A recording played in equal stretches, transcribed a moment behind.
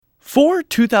Four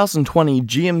 2020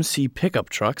 GMC pickup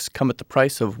trucks come at the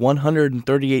price of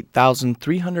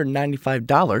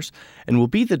 $138,395 and will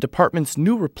be the department's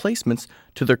new replacements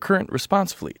to their current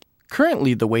response fleet.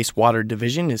 Currently, the wastewater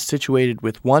division is situated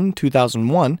with one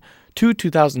 2001, two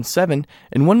 2007,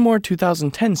 and one more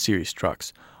 2010 series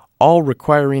trucks, all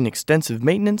requiring extensive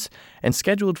maintenance and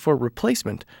scheduled for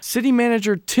replacement. City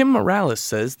Manager Tim Morales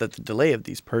says that the delay of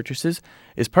these purchases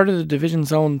is part of the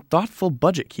division's own thoughtful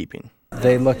budget keeping.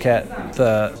 They look at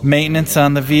the maintenance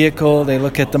on the vehicle, they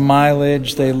look at the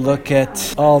mileage, they look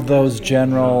at all those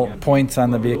general points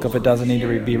on the vehicle. If it doesn't need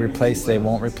to be replaced, they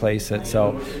won't replace it.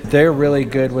 So they're really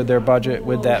good with their budget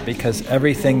with that because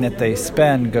everything that they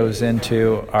spend goes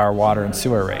into our water and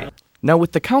sewer rate. Now,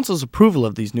 with the council's approval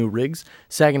of these new rigs,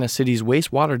 Saginaw City's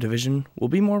wastewater division will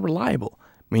be more reliable,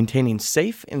 maintaining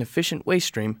safe and efficient waste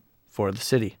stream for the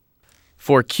city.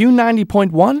 For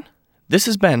Q90.1, this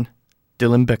has been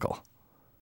Dylan Bickle.